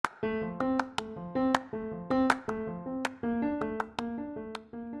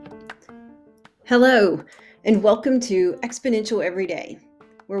Hello, and welcome to Exponential Everyday,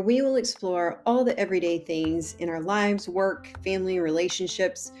 where we will explore all the everyday things in our lives, work, family, and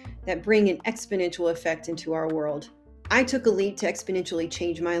relationships that bring an exponential effect into our world. I took a leap to exponentially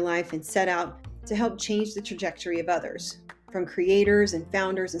change my life and set out to help change the trajectory of others. From creators and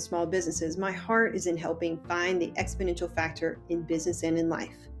founders and small businesses, my heart is in helping find the exponential factor in business and in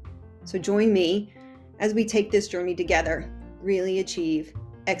life. So join me as we take this journey together, really achieve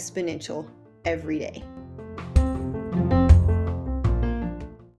exponential every day.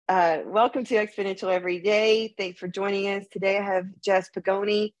 Welcome to Exponential Every Day. Thanks for joining us. Today I have Jess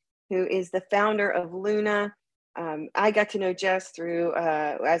Podgajny, who is the founder of LLUNA. I got to know Jess through,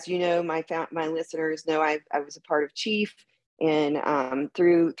 as you know, my listeners know I was a part of Chief, and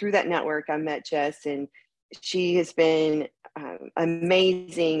through that network I met Jess, and she has been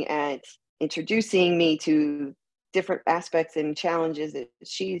amazing at introducing me to different aspects and challenges that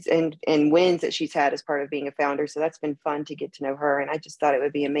she's and wins that she's had as part of being a founder. So that's been fun to get to know her. And I just thought it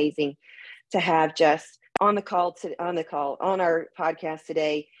would be amazing to have Jess on our podcast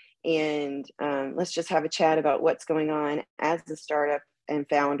today. And let's just have a chat about what's going on as a startup and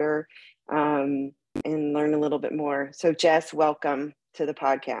founder, and learn a little bit more. So Jess, welcome to the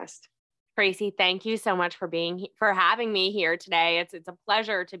podcast. Tracy, thank you so much for having me here today. It's a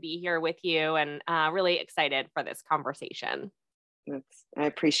pleasure to be here with you, and really excited for this conversation. I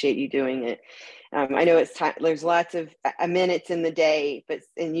appreciate you doing it. I know it's time. There's lots of minutes in the day,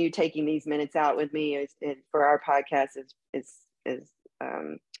 and you taking these minutes out with me for our podcast is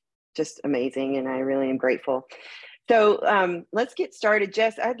just amazing, and I really am grateful. So let's get started.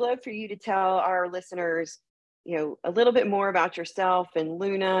 Jess, I'd love for you to tell our listeners, a little bit more about yourself and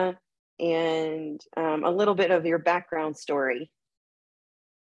LLUNA, and a little bit of your background story.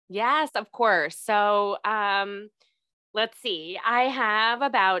 Yes, of course. So let's see. I have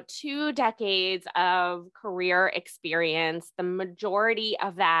about 2 decades of career experience. The majority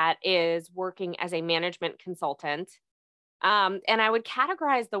of that is working as a management consultant. And I would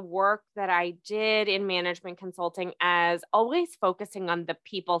categorize the work that I did in management consulting as always focusing on the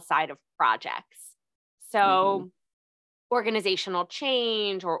people side of projects. So organizational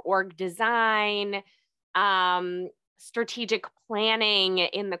change or org design, strategic planning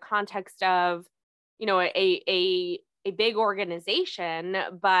in the context of, a big organization,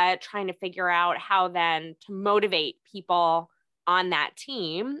 but trying to figure out how then to motivate people on that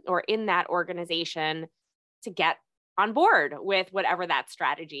team or in that organization to get on board with whatever that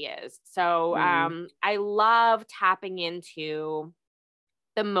strategy is. So I love tapping into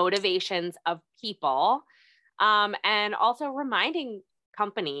the motivations of people. And also reminding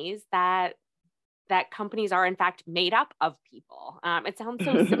companies that companies are in fact made up of people. It sounds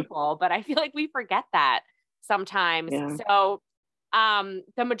so simple, but I feel like we forget that sometimes. Yeah. So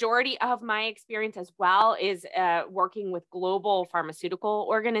the majority of my experience as well is working with global pharmaceutical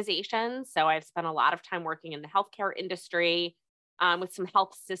organizations. So I've spent a lot of time working in the healthcare industry, with some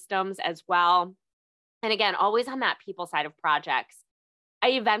health systems as well. And again, always on that people side of projects.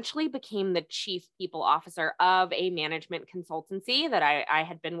 I eventually became the chief people officer of a management consultancy that I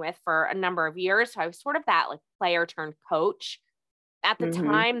had been with for a number of years. So I was sort of that player turned coach. At the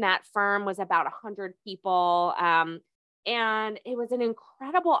time, that firm was about 100 people. And it was an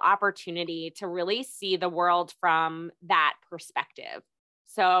incredible opportunity to really see the world from that perspective.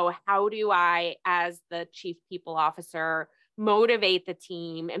 So how do I, as the chief people officer, motivate the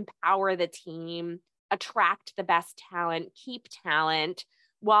team, empower the team, attract the best talent, keep talent,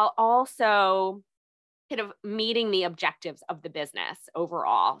 while also kind of meeting the objectives of the business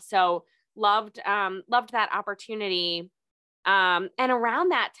overall. So loved that opportunity. And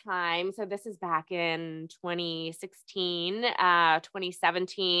around that time, so this is back in 2016,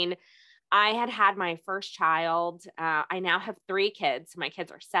 2017, I had my first child. I now have 3 kids. My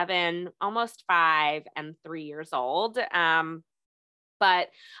kids are 7, almost 5, and 3 years old. But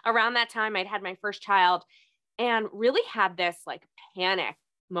around that time, I'd had my first child and really had this panic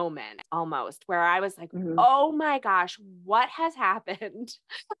moment almost where I was like, oh my gosh, what has happened?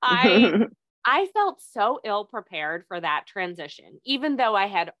 I felt so ill prepared for that transition, even though I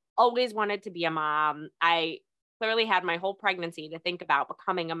had always wanted to be a mom. I clearly had my whole pregnancy to think about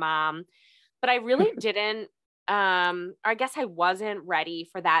becoming a mom, but I really didn't, I guess I wasn't ready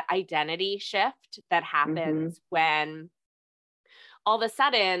for that identity shift that happens when all of a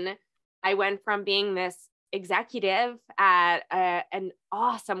sudden I went from being this executive at an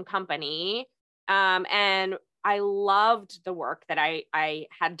awesome company. And I loved the work that I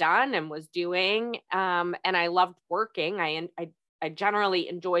had done and was doing. And I loved working. I I generally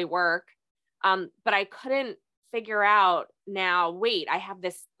enjoy work. But I couldn't figure out now, wait, I have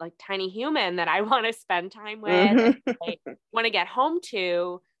this like tiny human that I want to spend time with, and I want to get home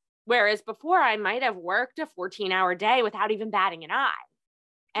to. Whereas before I might have worked a 14-hour day without even batting an eye.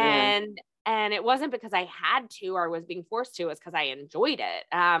 Yeah. And it wasn't because I had to or was being forced to, it's because I enjoyed it.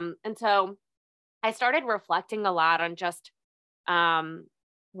 And so I started reflecting a lot on just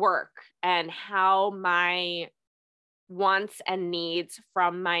work and how my wants and needs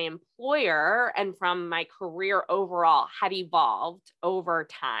from my employer and from my career overall had evolved over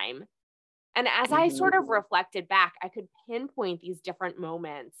time. And as I sort of reflected back, I could pinpoint these different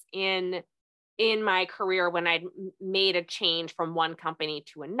moments in my career when I'd made a change from one company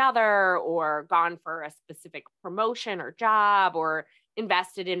to another, or gone for a specific promotion or job, or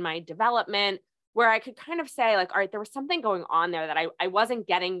invested in my development, where I could kind of say like, all right, there was something going on there that I wasn't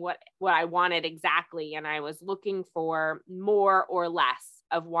getting what I wanted exactly. And I was looking for more or less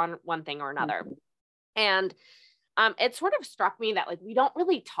of one thing or another. And it sort of struck me that like, we don't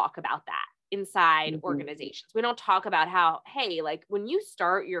really talk about that inside organizations. We don't talk about how, hey, like when you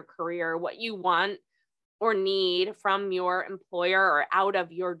start your career, what you want or need from your employer or out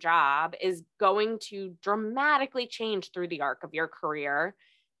of your job is going to dramatically change through the arc of your career.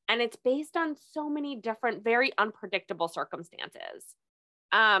 And it's based on so many different, very unpredictable circumstances.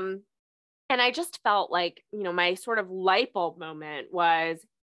 And I just felt like, you know, my sort of light bulb moment was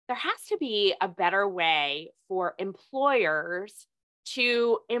there has to be a better way for employers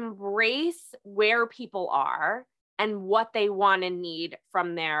to embrace where people are and what they want and need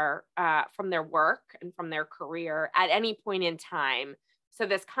from their work and from their career at any point in time. So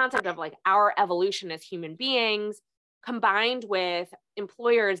this concept of like our evolution as human beings, combined with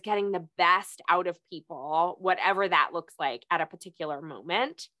employers getting the best out of people, whatever that looks like at a particular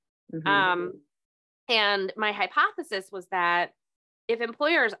moment. And my hypothesis was that if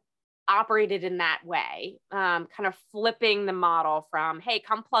employers operated in that way, kind of flipping the model from, hey,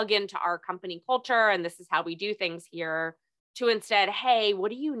 come plug into our company culture and this is how we do things here, to instead, hey,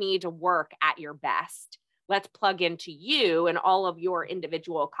 what do you need to work at your best? Let's plug into you and all of your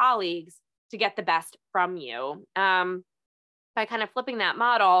individual colleagues to get the best from you. By kind of flipping that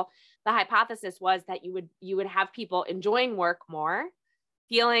model, the hypothesis was that you would have people enjoying work more,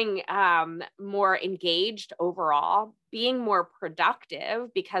 feeling more engaged overall, being more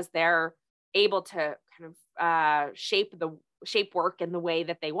productive because they're able to kind of shape work in the way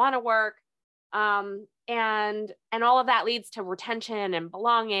that they want to work, and all of that leads to retention and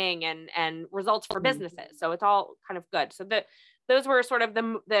belonging and results for businesses. So it's all kind of good. So those were sort of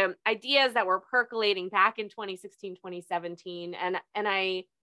the ideas that were percolating back in 2016, 2017, and I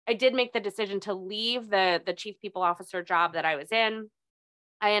did make the decision to leave the chief people officer job that I was in.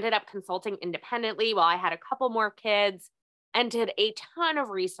 I ended up consulting independently while I had a couple more kids and did a ton of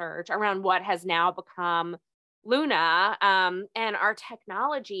research around what has now become LLUNA. And our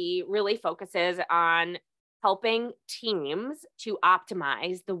technology really focuses on helping teams to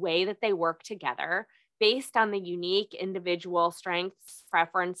optimize the way that they work together based on the unique individual strengths,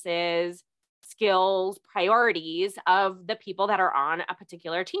 preferences, skills, priorities of the people that are on a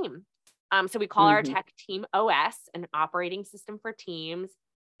particular team. So we call our tech team OS, an operating system for teams.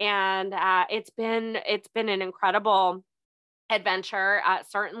 And it's been an incredible adventure.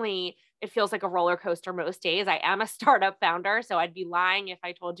 Certainly, it feels like a roller coaster most days. I am a startup founder, so I'd be lying if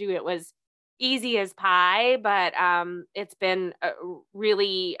I told you it was easy as pie. But it's been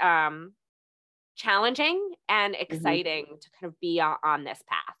really challenging and exciting to kind of be on this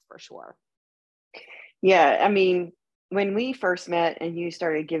path for sure. Yeah, I mean, when we first met and you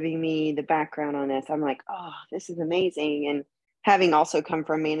started giving me the background on this, I'm like, oh, this is amazing. And having also come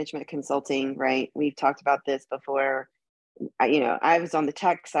from management consulting, right? We've talked about this before. I was on the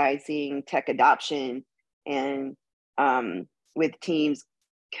tech side seeing tech adoption and with teams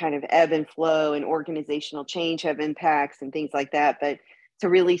kind of ebb and flow and organizational change have impacts and things like that. But to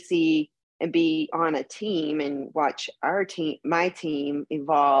really see and be on a team and watch my team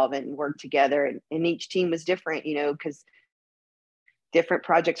evolve and work together. And each team was different, because different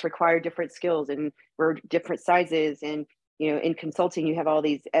projects require different skills and we're different sizes. And in consulting, you have all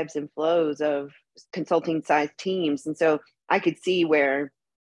these ebbs and flows of consulting sized teams. And so I could see where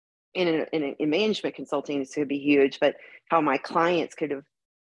in management consulting, this could be huge, but how my clients could have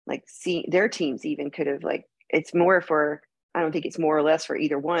see their teams even could have it's more for, I don't think it's more or less for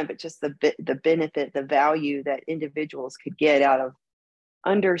either one, but just the benefit, the value that individuals could get out of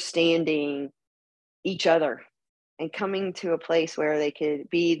understanding each other and coming to a place where they could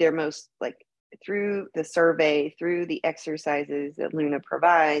be their most through the survey, through the exercises that LLUNA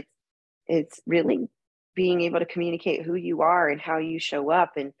provides. It's really being able to communicate who you are and how you show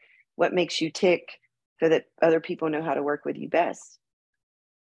up and what makes you tick so that other people know how to work with you best.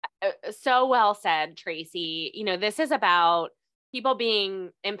 So well said, Tracy. This is about people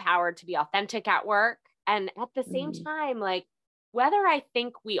being empowered to be authentic at work. And at the same time, like, whether I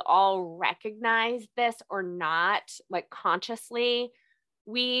think we all recognize this or not, like consciously,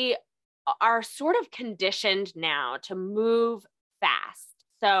 we are sort of conditioned now to move fast.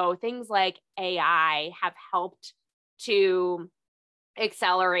 So things like AI have helped to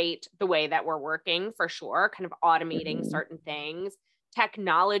accelerate the way that we're working, for sure, kind of automating certain things.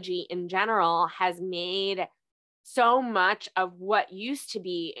 Technology in general has made so much of what used to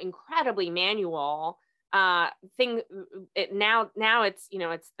be incredibly manual now it's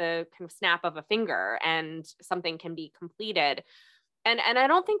it's the kind of snap of a finger and something can be completed. And I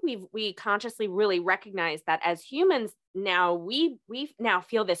don't think we consciously really recognize that as humans now. We now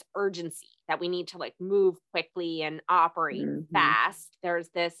feel this urgency that we need to like move quickly and operate fast. There's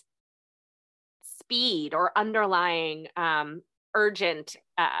this speed or underlying urgent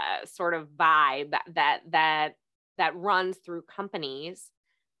sort of vibe that runs through companies,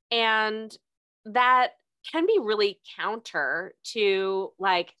 and that can be really counter to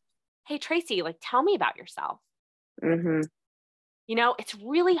like, hey Tracy, like tell me about yourself. It's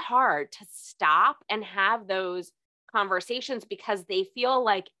really hard to stop and have those conversations because they feel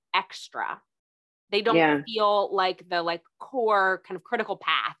like extra. They don't feel like the like core kind of critical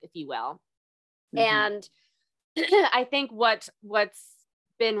path, if you will. And I think what's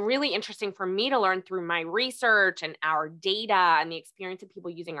been really interesting for me to learn through my research and our data and the experience of people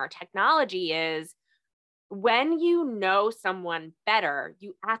using our technology is when you know someone better,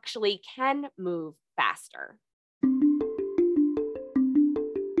 you actually can move faster.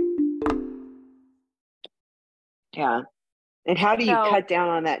 Yeah. And how do you cut down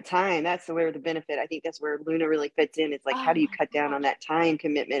on that time? That's where the benefit, I think that's where LLUNA really fits in. It's like, how do you cut down on that time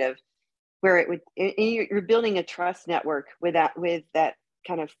commitment of where it would, and you're building a trust network with that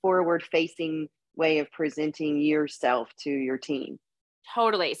kind of forward facing way of presenting yourself to your team.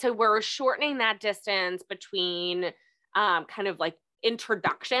 Totally. So we're shortening that distance between kind of like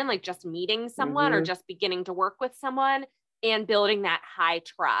introduction, like just meeting someone or just beginning to work with someone, and building that high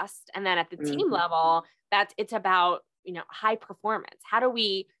trust. And then at the team level, it's about, high performance. How do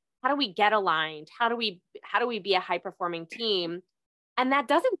we get aligned? How do we be a high performing team? And that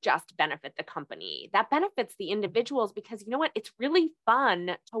doesn't just benefit the company, that benefits the individuals, because you know what? It's really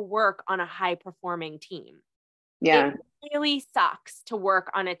fun to work on a high performing team. Yeah. It really sucks to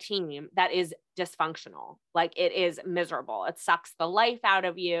work on a team that is dysfunctional. Like it is miserable. It sucks the life out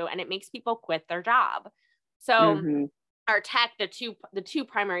of you and it makes people quit their job. So our tech, the two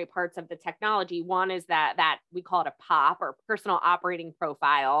primary parts of the technology, one is that we call it a POP, or personal operating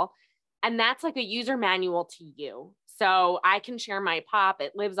profile. And that's like a user manual to you. So I can share my POP.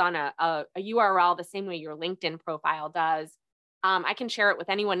 It lives on a URL the same way your LinkedIn profile does. I can share it with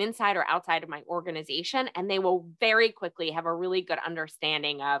anyone inside or outside of my organization, and they will very quickly have a really good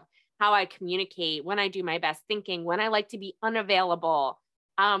understanding of how I communicate, when I do my best thinking, when I like to be unavailable,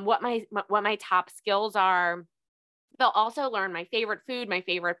 what my top skills are. They'll also learn my favorite food, my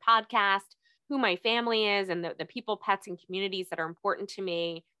favorite podcast, who my family is, and the people, pets, and communities that are important to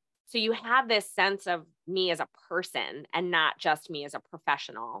me. So you have this sense of me as a person and not just me as a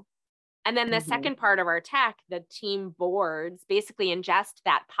professional. And then the second part of our tech, the team boards, basically ingest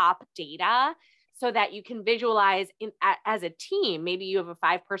that POP data so that you can visualize as a team. Maybe you have a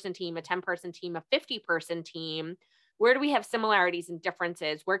 5-person team, a 10-person team, a 50-person team. Where do we have similarities and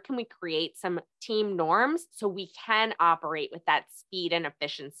differences? Where can we create some team norms so we can operate with that speed and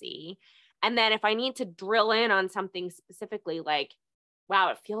efficiency? And then if I need to drill in on something specifically, like, wow,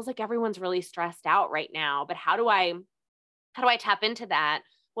 it feels like everyone's really stressed out right now, but how do I tap into that?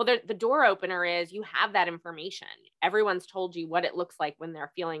 Well, the door opener is you have that information. Everyone's told you what it looks like when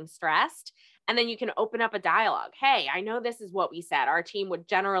they're feeling stressed. And then you can open up a dialogue. Hey, I know this is what we said. Our team would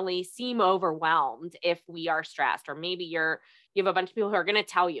generally seem overwhelmed if we are stressed, or maybe you have a bunch of people who are going to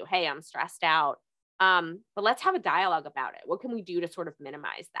tell you, hey, I'm stressed out. But let's have a dialogue about it. What can we do to sort of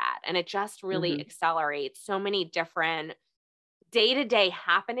minimize that? And it just really accelerates so many different day-to-day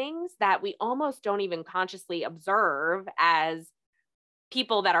happenings that we almost don't even consciously observe as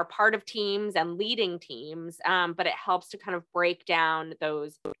people that are part of teams and leading teams. But it helps to kind of break down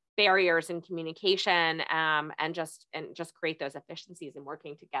those barriers in communication, and just create those efficiencies in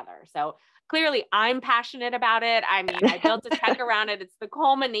working together. So clearly I'm passionate about it. I mean, I built a tech around it. It's the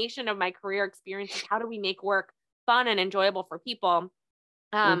culmination of my career experiences. How do we make work fun and enjoyable for people?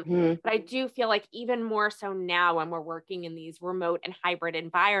 But I do feel like even more so now when we're working in these remote and hybrid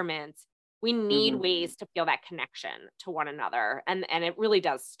environments, We need ways to feel that connection to one another. And it really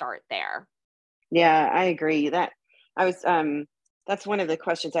does start there. Yeah, I agree that I was, that's one of the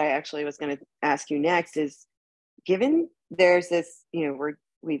questions I actually was going to ask you next is, given there's this,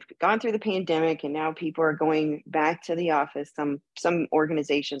 we've gone through the pandemic and now people are going back to the office. Some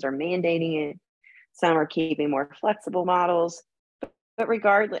organizations are mandating it. Some are keeping more flexible models, but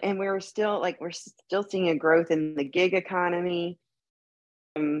regardless, and we're still seeing a growth in the gig economy.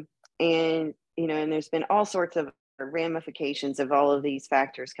 And there's been all sorts of ramifications of all of these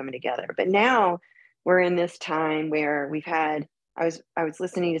factors coming together. But now we're in this time where I was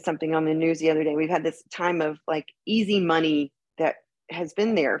listening to something on the news the other day. We've had this time of like easy money that has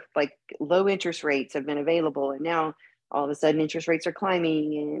been there, like low interest rates have been available, and now all of a sudden interest rates are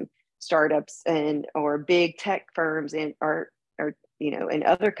climbing, and startups or big tech firms and and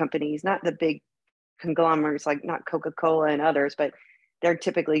other companies, not the big conglomerates, like not Coca-Cola and others, but they're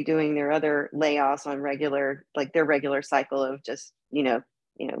typically doing their other layoffs on their regular cycle of just,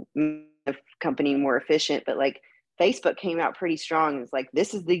 the company more efficient. But like Facebook came out pretty strong. It's like,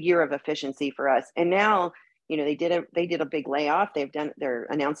 this is the year of efficiency for us. And now, they did a big layoff. They're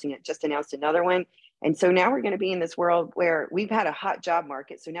announcing it, just announced another one. And so now we're going to be in this world where we've had a hot job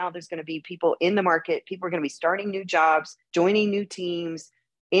market. So now there's going to be people in the market. People are going to be starting new jobs, joining new teams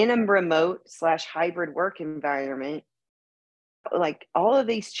in a remote/hybrid work environment. Like all of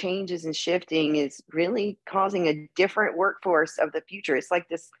these changes and shifting is really causing a different workforce of the future. It's like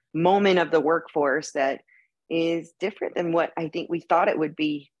this moment of the workforce that is different than what I think we thought it would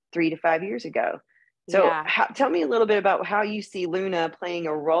be 3 to 5 years ago. So tell me a little bit about how you see Luna playing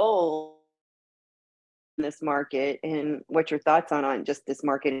a role in this market, and what your thoughts on just this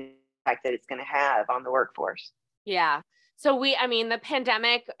market impact that it's going to have on the workforce. Yeah. So the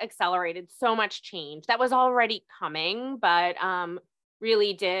pandemic accelerated so much change that was already coming, but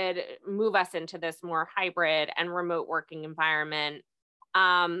really did move us into this more hybrid and remote working environment.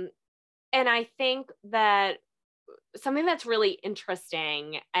 And I think that something that's really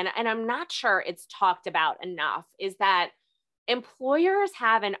interesting, and I'm not sure it's talked about enough, is that employers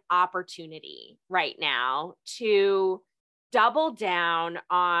have an opportunity right now to double down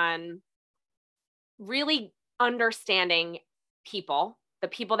on really understanding the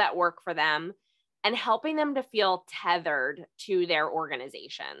people that work for them, and helping them to feel tethered to their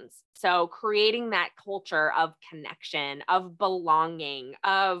organizations. So creating that culture of connection, of belonging,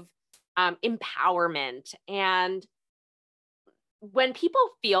 of empowerment. And when people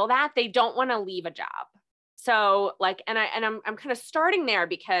feel that, they don't want to leave a job. So I'm kind of starting there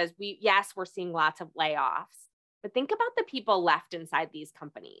because we're seeing lots of layoffs, but think about the people left inside these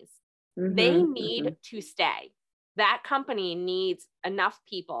companies. They need to stay. That company needs enough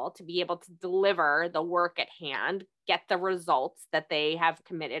people to be able to deliver the work at hand, get the results that they have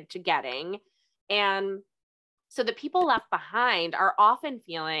committed to getting. And so the people left behind are often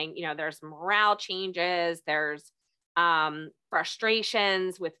feeling, there's morale changes, there's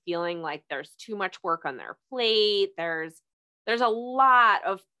frustrations with feeling like there's too much work on their plate. There's a lot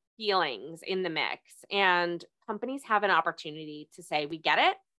of feelings in the mix, and companies have an opportunity to say, we get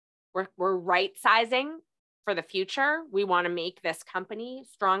it. We're right sizing for the future. We want to make this company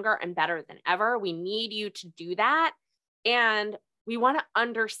stronger and better than ever. We need you to do that. And we want to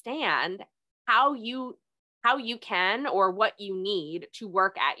understand how you can, or what you need to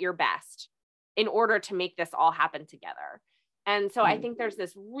work at your best in order to make this all happen together. And so I think there's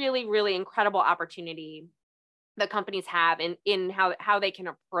this really, really incredible opportunity that companies have in how they can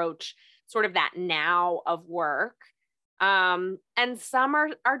approach sort of that now of work. And some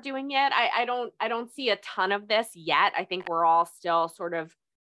are doing it. I don't see a ton of this yet. I think we're all still sort of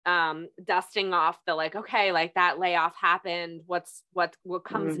dusting off the okay, that layoff happened. What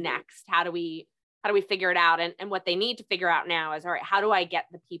comes next? How do we figure it out? And what they need to figure out now is, all right, how do I get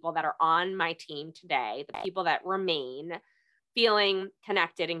the people that are on my team today, the people that remain, feeling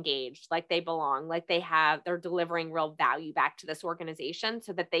connected, engaged, like they belong, like they're delivering real value back to this organization,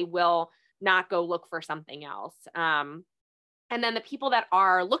 so that they will not go look for something else. And then the people that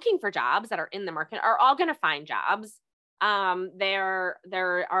are looking for jobs, that are in the market, are all going to find jobs. There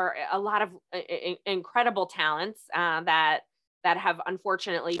are a lot of incredible talents that have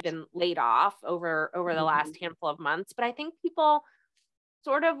unfortunately been laid off over the last handful of months. But I think people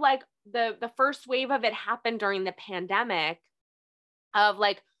sort of the first wave of it happened during the pandemic, of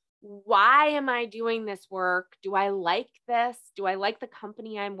why am I doing this work? Do I like this? Do I like the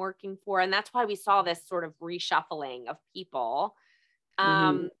company I'm working for? And that's why we saw this sort of reshuffling of people.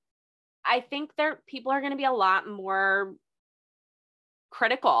 I think people are going to be a lot more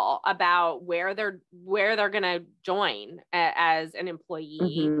critical about where they're going to join as an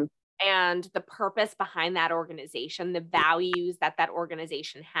employee, and the purpose behind that organization, the values that that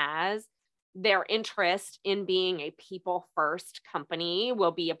organization has, their interest in being a people first company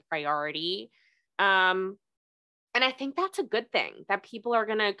will be a priority. And I think that's a good thing, that people are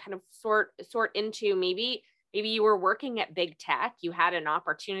going to kind of sort into. Maybe you were working at big tech, you had an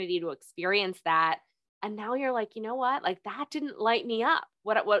opportunity to experience that, and now you're like, you know what, like that didn't light me up.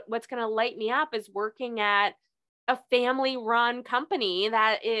 What's going to light me up is working at a family run company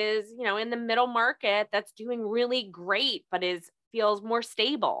that is, in the middle market, that's doing really great, but feels more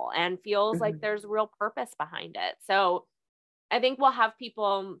stable and feels like there's real purpose behind it. So I think we'll have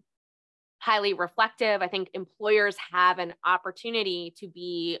people highly reflective. I think employers have an opportunity to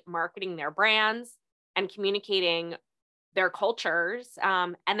be marketing their brands and communicating their cultures,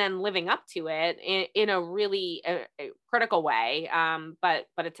 and then living up to it in a really a critical way. But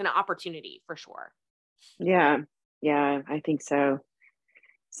it's an opportunity for sure. Yeah, I think so.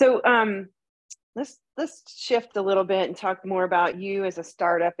 So let's shift a little bit and talk more about you as a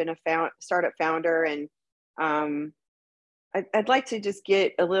startup and startup founder. And I'd like to just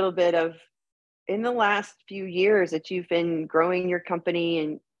get a little bit of, in the last few years that you've been growing your company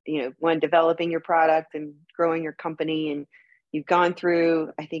and, developing your product and growing your company, and you've gone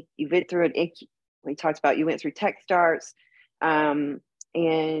through, I think you went through we talked about, you went through tech starts, and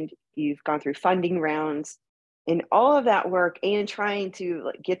you've gone through funding rounds and all of that work, and trying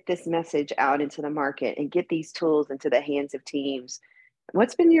to get this message out into the market and get these tools into the hands of teams.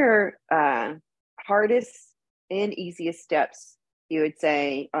 What's been your hardest and easiest steps, you would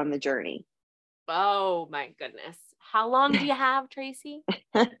say, on the journey? Oh my goodness. How long do you have, Tracy?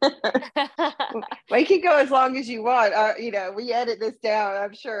 Well, you can go as long as you want. We edit this down,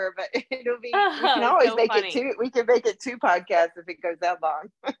 I'm sure, but it'll be, we can always so make funny. we can make it 2 podcasts if it goes that long.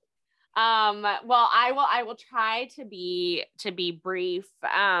 Well, I will try to be brief,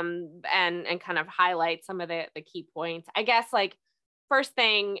 and kind of highlight some of the key points. I guess, like, first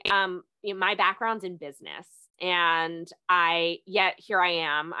thing, my background's in business, and here I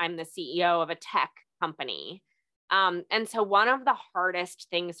am, I'm the CEO of a tech company. And so one of the hardest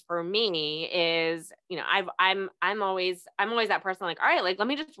things for me is, I'm always that person, like, all right, like, let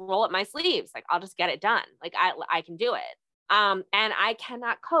me just roll up my sleeves. Like, I'll just get it done. Like, I can do it. And I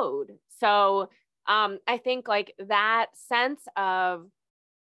cannot code. So, I think, like, that sense of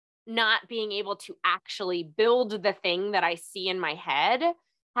not being able to actually build the thing that I see in my head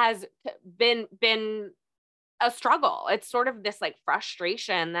has been a struggle. It's sort of this, like,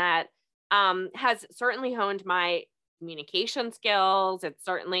 frustration that has certainly honed my communication skills. It's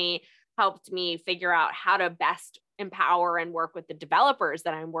certainly helped me figure out how to best empower and work with the developers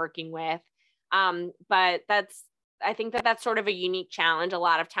that I'm working with. But I think that's sort of a unique challenge. A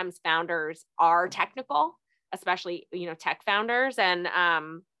lot of times founders are technical, especially, tech founders. And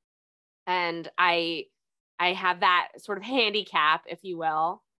I have that sort of handicap, if you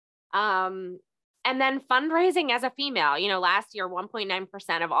will. And then fundraising as a female, last year,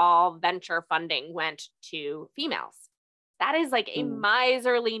 1.9% of all venture funding went to females. That is like a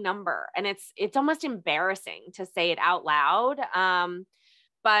miserly number. And it's almost embarrassing to say it out loud.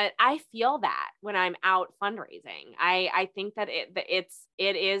 But I feel that when I'm out fundraising. I think that it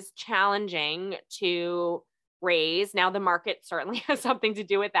is challenging to raise. Now, the market certainly has something to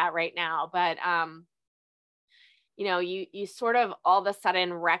do with that right now, but you sort of all of a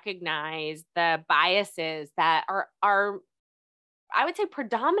sudden recognize the biases that are I would say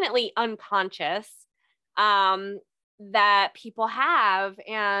predominantly unconscious, that people have.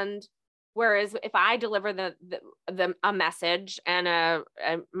 And whereas if I deliver a message and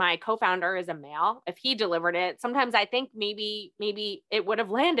my co-founder is a male, if he delivered it, sometimes I think maybe it would have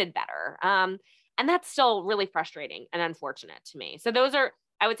landed better. And that's still really frustrating and unfortunate to me. So those are,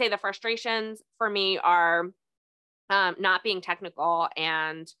 I would say, the frustrations for me are not being technical,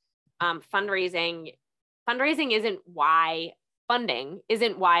 and fundraising isn't why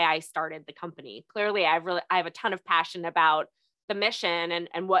I started the company. Clearly, I have a ton of passion about the mission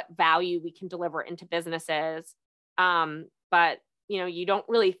and what value we can deliver into businesses. But you don't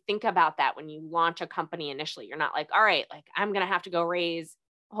really think about that when you launch a company initially. You're not like, all right, like, I'm going to have to go raise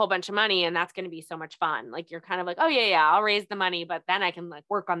a whole bunch of money and that's going to be so much fun. Like, you're kind of like, oh yeah, I'll raise the money, but then I can, like,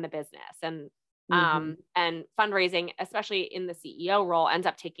 work on the business. And fundraising, especially in the CEO role, ends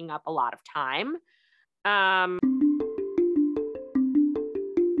up taking up a lot of time.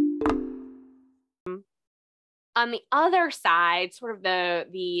 On the other side, sort of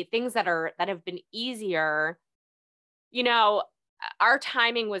the things that have been easier, our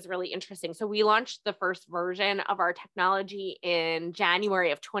timing was really interesting. So we launched the first version of our technology in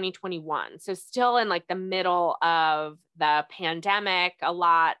January of 2021. So still in like the middle of the pandemic, a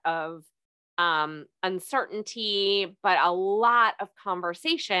lot of uncertainty, but a lot of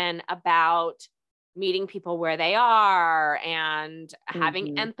conversation about meeting people where they are and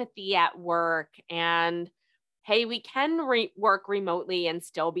having empathy at work, and hey, we can work remotely and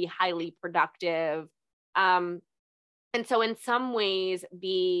still be highly productive. And so in some ways,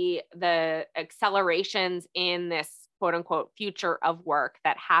 the accelerations in this quote unquote future of work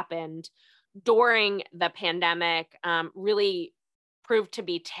that happened during the pandemic really proved to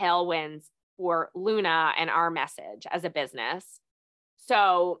be tailwinds for LLUNA and our message as a business.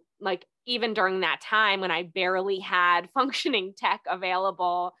 So like even during that time when I barely had functioning tech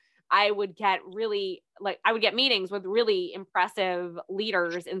available, I would get meetings with really impressive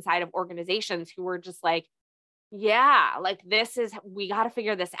leaders inside of organizations who were just like, yeah, like we got to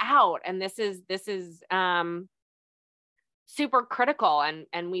figure this out. And this is super critical,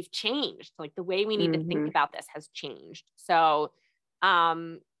 and we've changed. Like the way we need to think about this has changed. So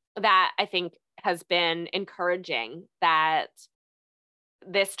that I think has been encouraging, that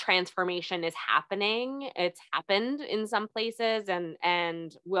this transformation is happening. It's happened in some places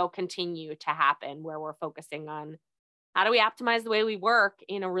and will continue to happen, where we're focusing on how do we optimize the way we work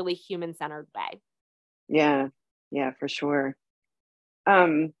in a really human-centered way. Yeah, for sure.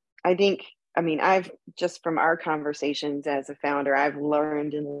 I've just from our conversations as a founder, I've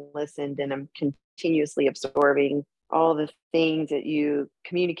learned and listened, and I'm continuously absorbing all the things that you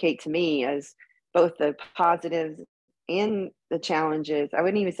communicate to me as both the positives and the challenges. I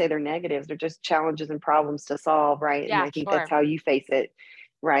wouldn't even say they're negatives. They're just challenges and problems to solve. Right. Yeah, and I think sure. that's how you face it.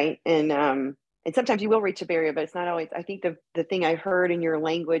 Right. And sometimes you will reach a barrier, but it's not always. I think the thing I heard in your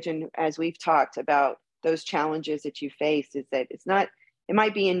language, and as we've talked about those challenges that you face, is that it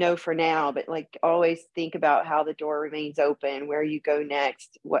might be a no for now, but like always think about how the door remains open, where you go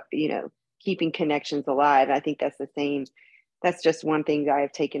next, keeping connections alive. I think that's the same. That's just one thing that I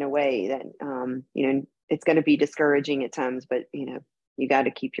have taken away, that, it's going to be discouraging at times, but, you got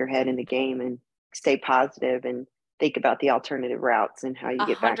to keep your head in the game and stay positive and think about the alternative routes and how you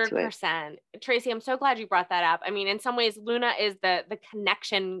get back to it. 100%. Tracy, I'm so glad you brought that up. I mean, in some ways, LLUNA is the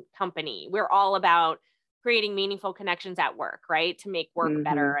connection company. We're all about creating meaningful connections at work, right? To make work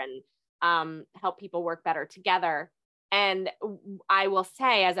better and help people work better together. And I will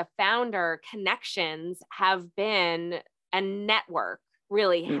say, as a founder, connections have been, and network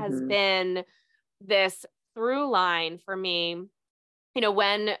really has been this through line for me.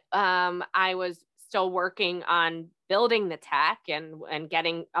 When I was still working on building the tech and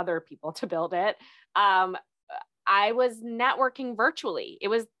getting other people to build it, I was networking virtually. It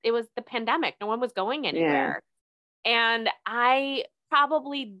was the pandemic. No one was going anywhere. Yeah. And I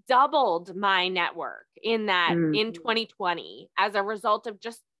probably doubled my network in 2020 as a result of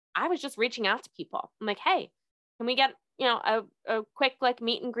I was just reaching out to people. I'm like, hey, can we get, a quick like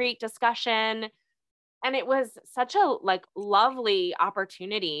meet and greet discussion? And it was such a like lovely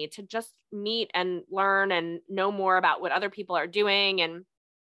opportunity to just meet and learn and know more about what other people are doing.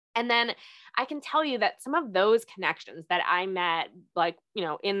 And then I can tell you that some of those connections that I met, like,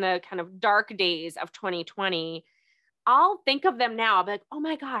 in the kind of dark days of 2020, I'll think of them now. I'll be like, oh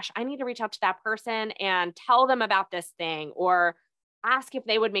my gosh, I need to reach out to that person and tell them about this thing, or ask if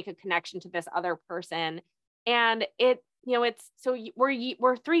they would make a connection to this other person. And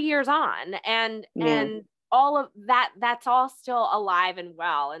we're 3 years on, and all of that's all still alive and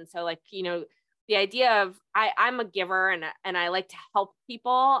well. And so, like, the idea of I'm a giver and I like to help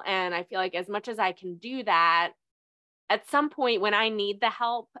people. And I feel like as much as I can do that, at some point when I need the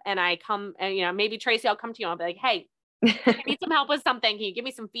help and I come and, maybe Tracy, I'll come to you and I'll be like, hey, I need some help with something. Can you give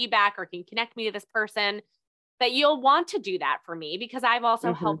me some feedback, or can you connect me to this person? That you'll want to do that for me because I've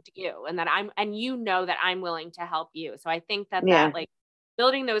also helped you, and that that I'm willing to help you. So I think that like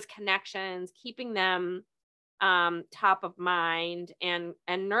building those connections, keeping them top of mind and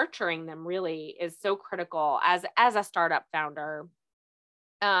nurturing them really is so critical as a startup founder.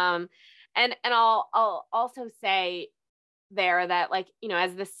 And I'll also say there that, like,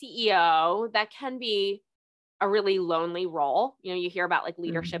 as the CEO, that can be a really lonely role. You hear about like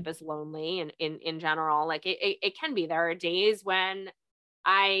leadership is lonely, and in general, like it can be. There are days when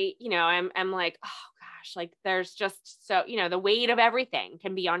I'm like, oh gosh, like there's just so, the weight of everything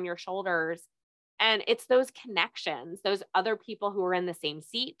can be on your shoulders. And it's those connections, those other people who are in the same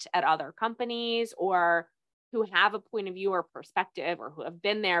seat at other companies, or who have a point of view or perspective, or who have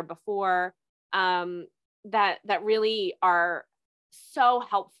been there before, that really are so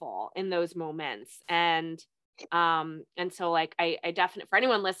helpful in those moments. And And so like, I definitely, for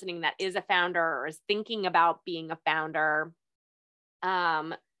anyone listening that is a founder or is thinking about being a founder,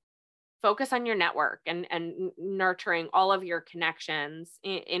 focus on your network and nurturing all of your connections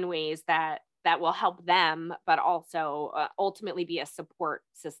in ways that will help them, but also ultimately be a support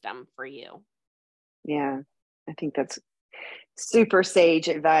system for you. Yeah, I think that's super sage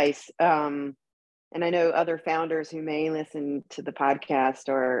advice. And I know other founders who may listen to the podcast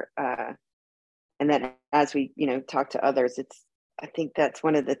or, and then as we, talk to others, I think that's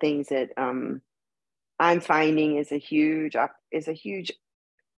one of the things that I'm finding is a huge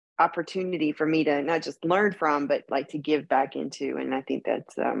opportunity for me to not just learn from, but like to give back into. And I think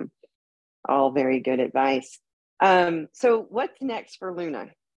that's all very good advice. So what's next for Luna?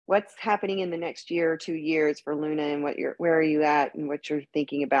 What's happening in the next year or 2 years for Luna, and where are you at and what you're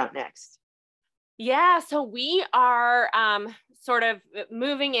thinking about next? Yeah, so we are sort of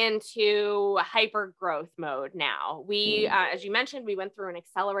moving into hyper growth mode now. We, as you mentioned, we went through an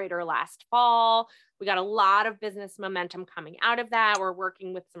accelerator last fall. We got a lot of business momentum coming out of that. We're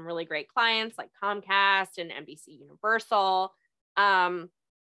working with some really great clients like Comcast and NBC Universal.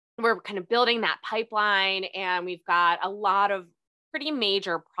 We're kind of building that pipeline, and we've got a lot of pretty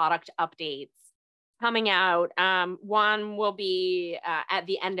major product updates coming out. One will be at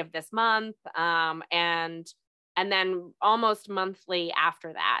the end of this month, and then almost monthly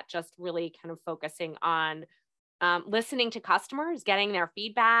after that, just really kind of focusing on listening to customers, getting their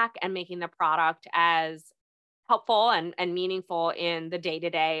feedback, and making the product as helpful and meaningful in the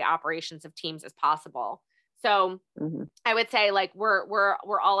day-to-day operations of teams as possible. So I would say like we're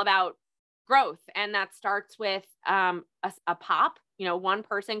all about growth, and that starts with a pop. One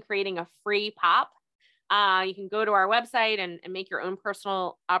person creating a free pop. You can go to our website and make your own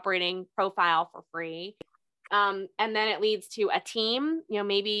personal operating profile for free. And then it leads to a team.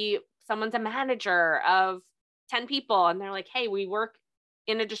 Maybe someone's a manager of 10 people and they're like, hey, we work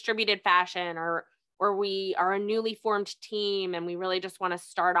in a distributed fashion, or we are a newly formed team and we really just want to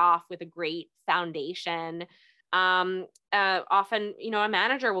start off with a great foundation. Often, a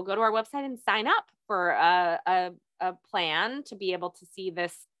manager will go to our website and sign up for a plan to be able to see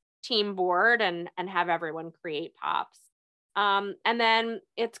this team board and have everyone create pops. And then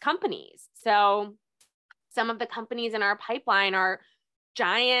it's companies. So some of the companies in our pipeline are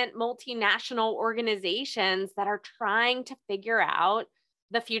giant multinational organizations that are trying to figure out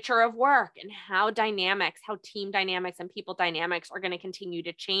the future of work and how team dynamics and people dynamics are going to continue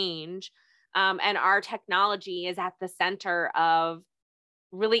to change. And our technology is at the center of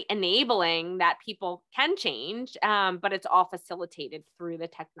really enabling that people can change, but it's all facilitated through the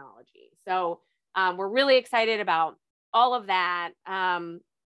technology. So we're really excited about all of that.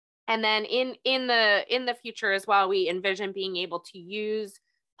 And then in the future as well, we envision being able to use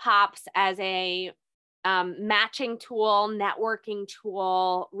pops as a matching tool, networking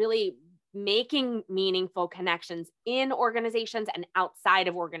tool, really making meaningful connections in organizations and outside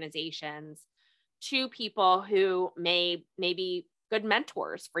of organizations to people who may be good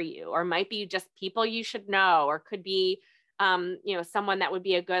mentors for you, or might be just people you should know, or could be someone that would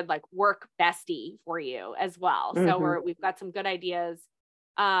be a good like work bestie for you as well. So we've got some good ideas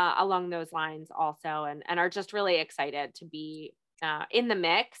along those lines also, and are just really excited to be in the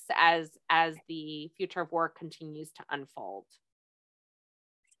mix as the future of work continues to unfold.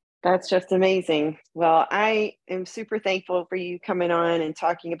 That's just amazing. Well, I am super thankful for you coming on and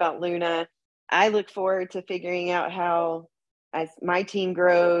talking about Luna. I look forward to figuring out how, as my team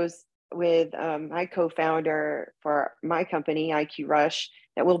grows with my co-founder for my company, IQ Rush,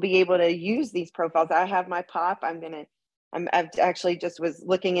 that we'll be able to use these profiles. I have my pop. I've actually just was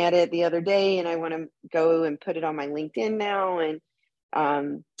looking at it the other day, and I want to go and put it on my LinkedIn now, and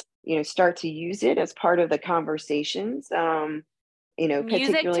start to use it as part of the conversations.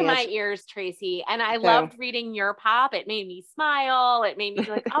 Music to my ears, Tracy. And I loved reading your pop. It made me smile. It made me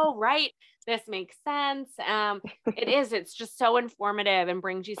be like, oh, right. This makes sense. It's just so informative and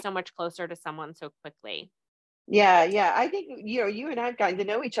brings you so much closer to someone so quickly. Yeah. I think, you and I've gotten to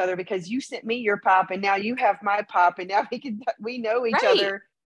know each other because you sent me your pop and now you have my pop, and now we know each other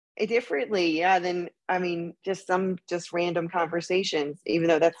differently. Yeah. Then, just some random conversations, even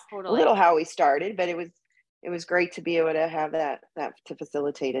though that's a little how we started, but it was great to be able to have that to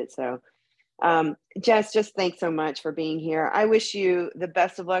facilitate it. So, Jess, just thanks so much for being here. I wish you the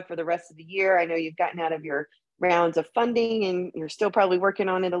best of luck for the rest of the year. I know you've gotten out of your rounds of funding and you're still probably working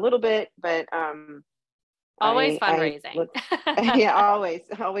on it a little bit, but always fundraising. Yeah,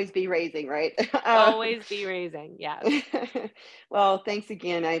 always be raising, right? Always be raising. Yeah. Well, thanks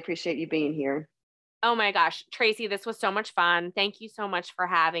again. I appreciate you being here. Oh my gosh, Tracy, this was so much fun. Thank you so much for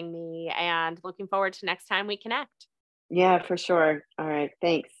having me, and looking forward to next time we connect. Yeah, for sure. All right.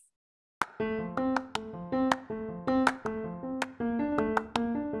 Thanks.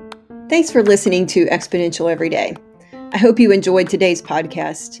 Thanks for listening to Exponential Every Day. I hope you enjoyed today's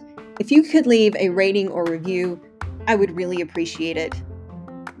podcast. If you could leave a rating or review, I would really appreciate it.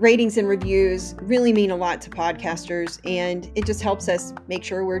 Ratings and reviews really mean a lot to podcasters, and it just helps us make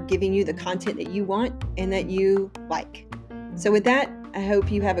sure we're giving you the content that you want and that you like. So with that, I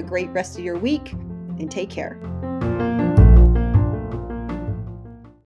hope you have a great rest of your week and take care.